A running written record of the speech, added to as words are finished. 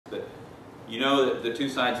You know that the two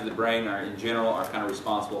sides of the brain are, in general, are kind of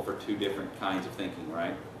responsible for two different kinds of thinking,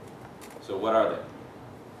 right? So what are they?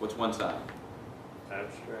 What's one side?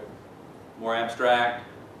 Abstract. More abstract,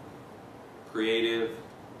 creative.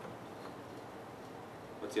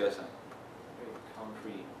 What's the other side?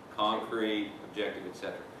 Concrete. Concrete, objective,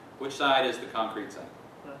 etc. Which side is the concrete side?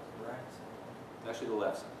 Right side. Actually the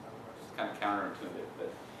left side. It's kind of counterintuitive,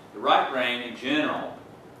 but the right brain, in general,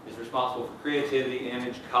 is responsible for creativity,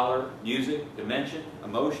 image, color, music, dimension,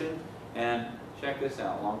 emotion, and check this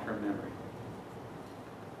out, long-term memory.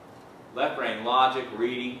 Left brain, logic,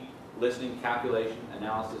 reading, listening, calculation,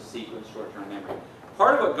 analysis, sequence, short-term memory.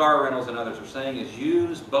 Part of what Gar Reynolds and others are saying is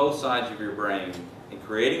use both sides of your brain in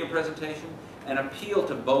creating a presentation and appeal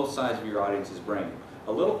to both sides of your audience's brain.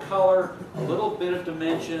 A little color, a little bit of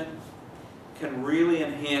dimension can really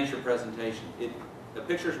enhance your presentation. A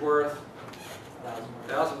picture's worth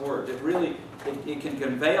 1,000 words. It really, it can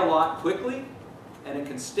convey a lot quickly, and it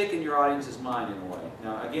can stick in your audience's mind in a way.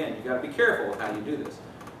 Now, again, you've got to be careful with how you do this,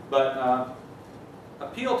 but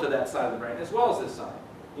appeal to that side of the brain as well as this side.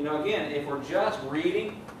 You know, again, if we're just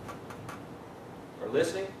reading or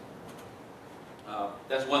listening,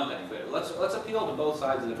 that's one thing. But let's appeal to both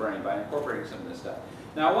sides of the brain by incorporating some of this stuff.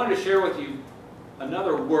 Now, I wanted to share with you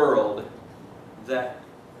another world that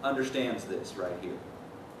understands this right here.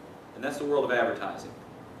 And that's the world of advertising.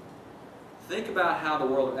 Think about how the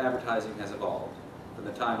world of advertising has evolved from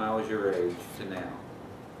the time I was your age to now.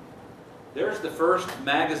 There's the first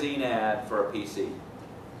magazine ad for a PC.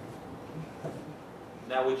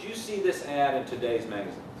 Now, would you see this ad in today's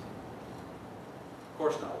magazines? Of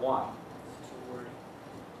course not. Why?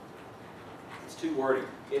 It's too wordy.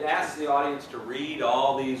 It asks the audience to read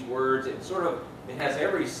all these words. It has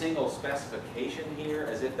every single specification here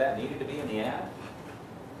as if that needed to be in the ad.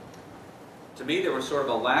 To me, there was sort of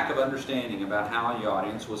a lack of understanding about how the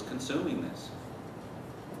audience was consuming this.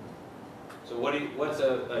 So what's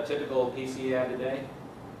a typical PC ad today?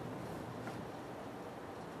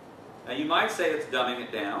 Now you might say it's dumbing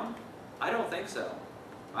it down. I don't think so.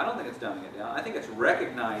 I don't think it's dumbing it down. I think it's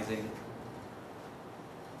recognizing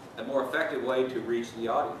a more effective way to reach the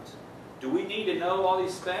audience. Do we need to know all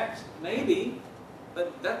these specs? Maybe.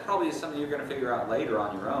 But that probably is something you're going to figure out later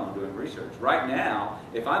on your own doing research. Right now,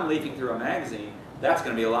 if I'm leafing through a magazine, that's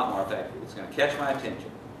going to be a lot more effective. It's going to catch my attention.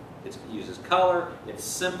 It uses color. It's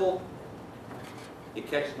simple. It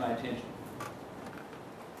catches my attention.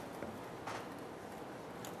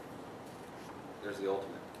 There's the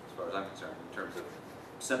ultimate, as far as I'm concerned, in terms of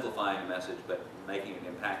simplifying a message but making it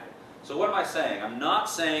impactful. So what am I saying? I'm not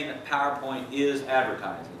saying that PowerPoint is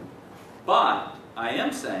advertising, but I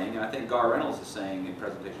am saying, and I think Gar Reynolds is saying in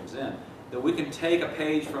Presentations In, that we can take a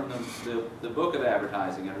page from the book of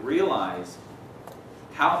advertising and realize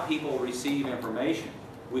how people receive information.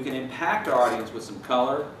 We can impact our audience with some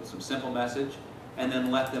color, with some simple message, and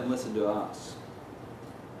then let them listen to us.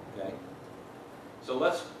 Okay? So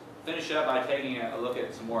let's finish up by taking a look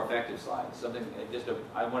at some more effective slides.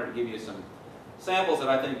 I wanted to give you some samples that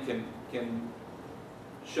I think can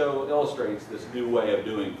illustrates this new way of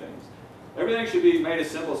doing things. Everything should be made as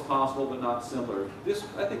simple as possible, but not simpler. This,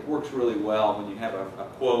 I think, works really well when you have a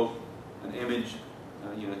quote, an image.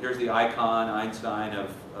 Here's the icon, Einstein,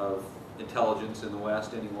 of intelligence in the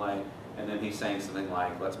West anyway, and then he's saying something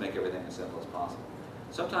like, let's make everything as simple as possible.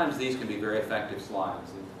 Sometimes these can be very effective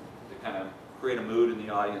slides to kind of create a mood in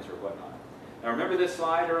the audience or whatnot. Now remember this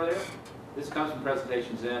slide earlier? This comes from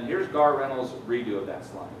Presentations In. Here's Gar Reynolds' redo of that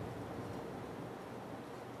slide.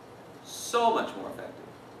 So much more effective.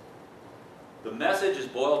 The message is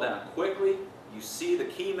boiled down quickly. You see the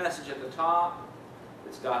key message at the top.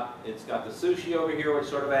 It's got the sushi over here, which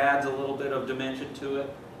sort of adds a little bit of dimension to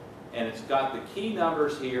it. And it's got the key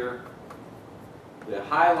numbers here. The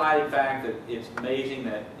highlighted fact that it's amazing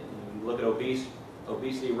that you look at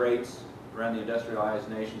obesity rates around the industrialized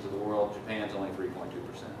nations of the world, Japan's only 3.2%.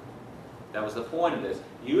 That was the point of this.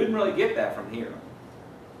 You wouldn't really get that from here.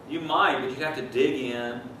 You might, but you'd have to dig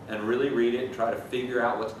in and really read it and try to figure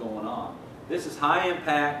out what's going on. This is high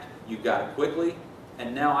impact, you've got it quickly,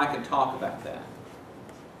 and now I can talk about that.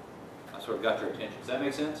 I sort of got your attention. Does that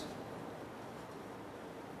make sense?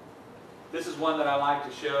 This is one that I like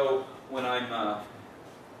to show when I'm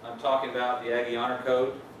talking about the Aggie Honor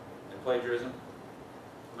Code and plagiarism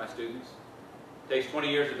to my students. It takes 20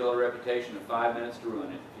 years to build a reputation and 5 minutes to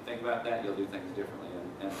ruin it. If you think about that, you'll do things differently.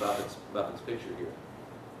 And Buffett's picture here,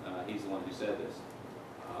 he's the one who said this.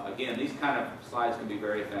 Again, these kind of slides can be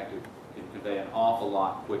very effective. Can convey an awful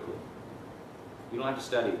lot quickly. You don't have to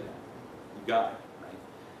study that. You got it,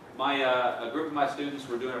 right? A group of my students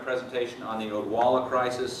were doing a presentation on the Odwalla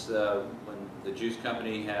crisis when the juice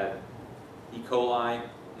company had E. coli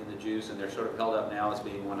in the juice, and they're sort of held up now as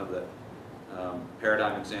being one of the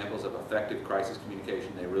paradigm examples of effective crisis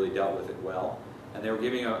communication. They really dealt with it well, and they were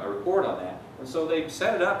giving a report on that. And so they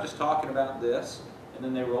set it up just talking about this, and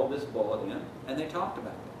then they rolled this bullet in, and they talked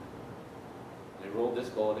about that. They rolled this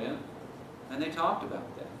bullet in, and they talked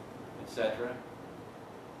about that, etc.,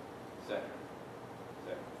 etc.,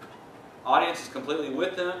 etc. Audience is completely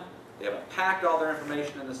with them. They haven't packed all their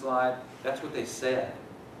information in the slide. That's what they said.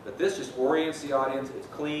 But this just orients the audience. It's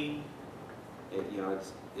clean.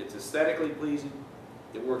 It's aesthetically pleasing.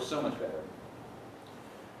 It works so much better.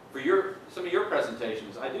 For some of your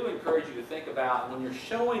presentations, I do encourage you to think about when you're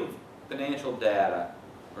showing financial data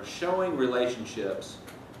or showing relationships,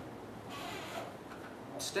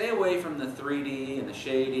 stay away from the 3D and the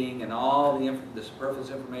shading and all the superfluous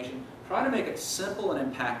information. Try to make it simple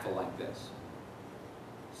and impactful like this,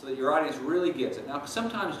 so that your audience really gets it. Now,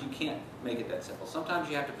 sometimes you can't make it that simple. Sometimes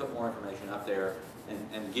you have to put more information up there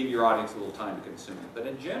and give your audience a little time to consume it. But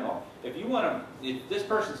in general, if this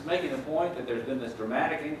person's making the point that there's been this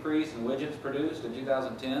dramatic increase in widgets produced in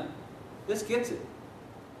 2010, this gets it.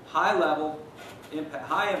 High level,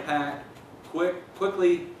 high impact,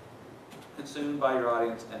 quickly consumed by your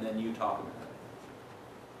audience, and then you talk about it.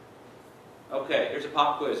 Okay, here's a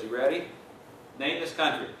pop quiz. You ready? Name this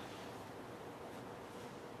country.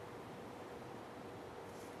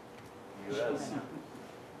 U.S.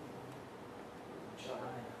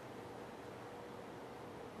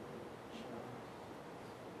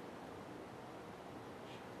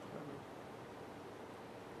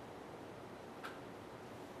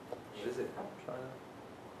 What is it? China.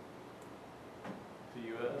 The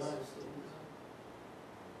U.S.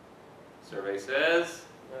 Survey says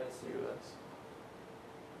U.S.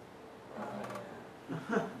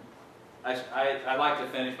 I like to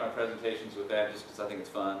finish my presentations with that just because I think it's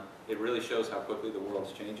fun. It really shows how quickly the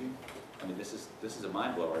world's changing. I mean, this is a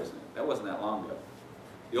mind blower, isn't it? That wasn't that long ago.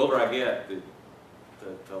 The older I get,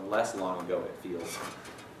 the less long ago it feels.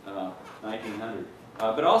 1900.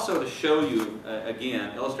 But also to show you,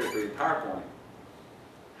 again, illustrate for your PowerPoint,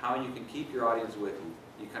 how you can keep your audience with you.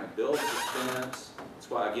 You kind of build suspense. That's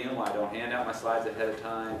why, again, why I don't hand out my slides ahead of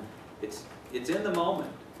time. It's in the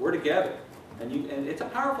moment. We're together. And it's a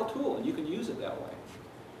powerful tool, and you can use it that way.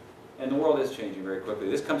 And the world is changing very quickly.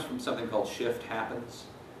 This comes from something called Shift Happens.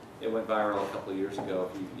 It went viral a couple of years ago.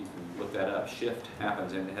 If you can look that up, Shift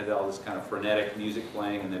Happens, and it had all this kind of frenetic music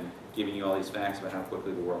playing and then giving you all these facts about how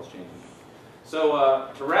quickly the world's changing.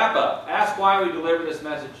 So to wrap up, ask why we deliver this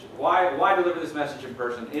message. Why deliver this message in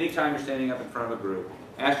person? Anytime you're standing up in front of a group,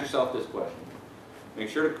 ask yourself this question. Make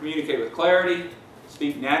sure to communicate with clarity.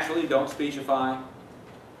 Speak naturally. Don't speechify.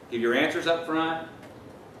 Give your answers up front.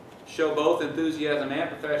 Show both enthusiasm and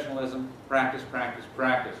professionalism. Practice, practice,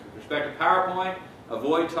 practice. With respect to PowerPoint,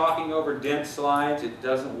 avoid talking over dense slides. It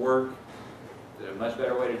doesn't work. There's a much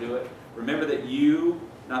better way to do it. Remember that you,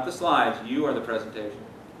 not the slides, you are the presentation.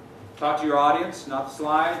 Talk to your audience, not the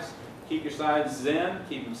slides. Keep your slides zen,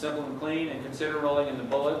 keep them simple and clean, and consider rolling in the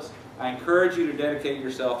bullets. I encourage you to dedicate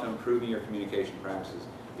yourself to improving your communication practices.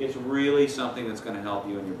 It's really something that's going to help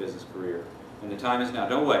you in your business career. And the time is now.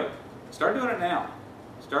 Don't wait. Start doing it now.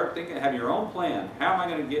 Start thinking, have your own plan. How am I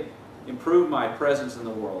going to improve my presence in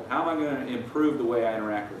the world? How am I going to improve the way I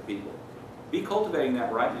interact with people? Be cultivating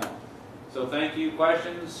that right now. So thank you.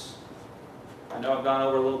 Questions? I know I've gone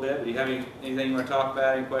over a little bit, but do you have anything you want to talk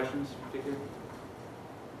about? Any questions in particular?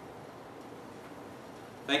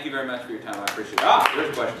 Thank you very much for your time. I appreciate it.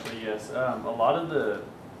 There's a question. So yes, a lot of the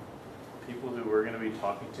people who we're going to be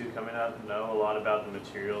talking to coming up know a lot about the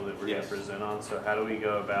material that we're going to present on. So how do we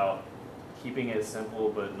go about keeping it simple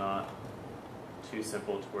but not too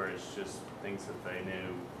simple to where it's just things that they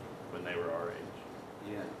knew when they were our age?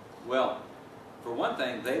 Yeah. Well, for one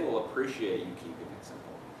thing, they will appreciate you keeping it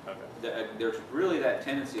simple. Okay. There's really that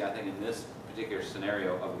tendency, I think, in this particular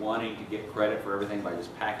scenario of wanting to get credit for everything by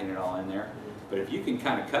just packing it all in there. But if you can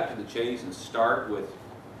kind of cut to the chase and start with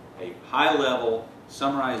a high-level,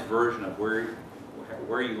 summarized version of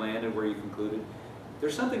where you landed, where you concluded,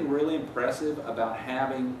 there's something really impressive about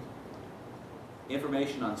having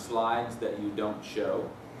information on slides that you don't show.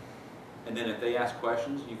 And then if they ask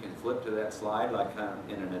questions, you can flip to that slide, like kind of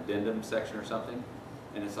in an addendum section or something.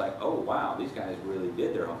 And it's like, oh, wow, these guys really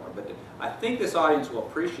did their homework. But I think this audience will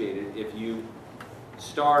appreciate it if you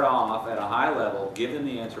start off at a high level, give them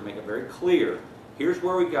the answer, make it very clear. Here's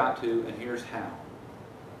where we got to, and here's how.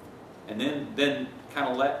 And then kind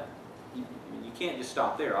of you can't just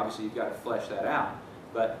stop there. Obviously, you've got to flesh that out.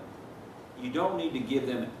 But you don't need to give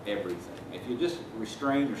them everything. If you just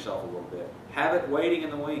restrain yourself a little bit, have it waiting in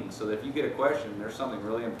the wings so that if you get a question, there's something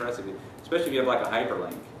really impressive, especially if you have like a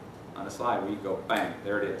hyperlink. on a slide where you go, bang,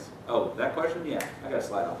 there it is. Oh, that question? Yeah, I got a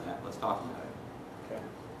slide on that. Let's talk about it. Okay.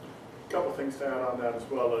 A couple things to add on that as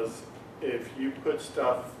well is if you put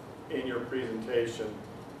stuff in your presentation,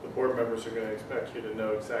 the board members are going to expect you to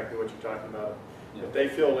know exactly what you're talking about. Yeah. If they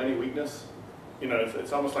feel any weakness, you know,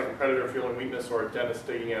 it's almost like a predator feeling weakness or a dentist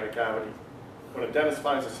digging out a cavity. When a dentist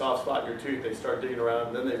finds a soft spot in your tooth, they start digging around,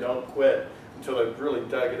 and then they don't quit until they've really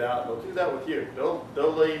dug it out. And they'll do that with you. They'll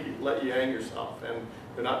let you hang yourself. And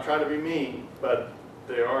they're not trying to be mean, but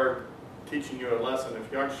they are teaching you a lesson.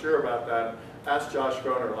 If you aren't sure about that, ask Josh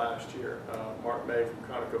Groner last year. Mark May from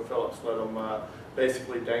ConocoPhillips let him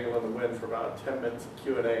basically dangle in the wind for about 10 minutes of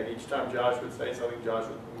Q&A. And each time Josh would say something,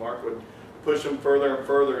 Mark would push him further and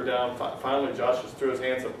further down. Finally, Josh just threw his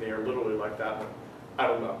hands up in the air, literally like that one. I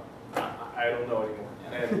don't know. I don't know anymore.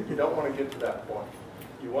 And you don't want to get to that point.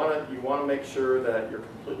 You want to make sure that you're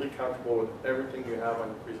completely comfortable with everything you have on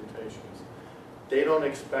your presentations. They don't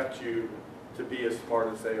expect you to be as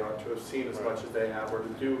smart as they are, to have seen as much as they have, or to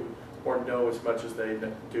do or know as much as they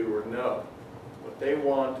do or know. What they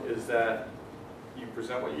want is that you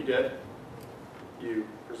present what you did, you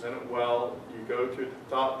present it well, you go through the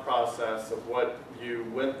thought process of what you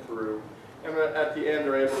went through, and at the end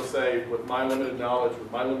they're able to say, with my limited knowledge,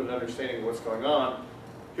 with my limited understanding of what's going on,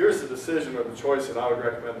 here's the decision or the choice that I would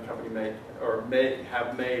recommend the company make or may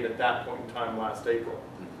have made at that point in time last April.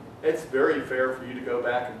 It's very fair for you to go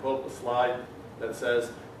back and pull up a slide that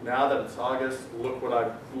says, now that it's August, look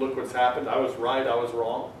what's happened. I was right, I was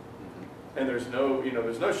wrong. And there's no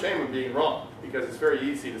shame in being wrong, because it's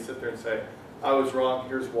very easy to sit there and say, I was wrong,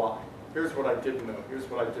 here's why. Here's what I didn't know, here's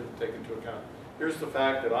what I didn't take into account. Here's the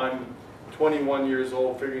fact that I'm 21 years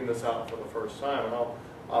old figuring this out for the first time. And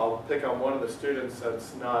I'll pick on one of the students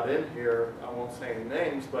that's not in here, I won't say any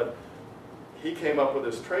names, but he came up with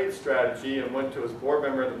his trade strategy and went to his board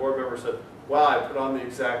member, and the board member said, wow, I put on the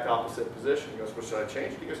exact opposite position. He goes, well, should I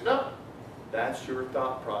change it? He goes, no. That's your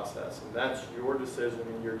thought process, and that's your decision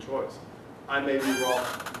and your choice. I may be wrong,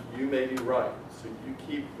 you may be right. So you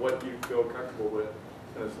keep what you feel comfortable with,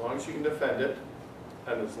 and as long as you can defend it,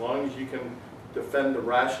 and as long as you can defend the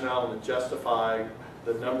rationale and justify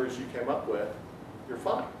the numbers you came up with, you're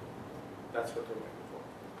fine. That's what they're looking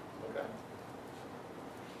for. Okay?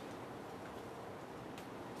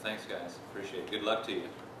 Thanks, guys. Appreciate it. Good luck to you.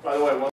 By the way,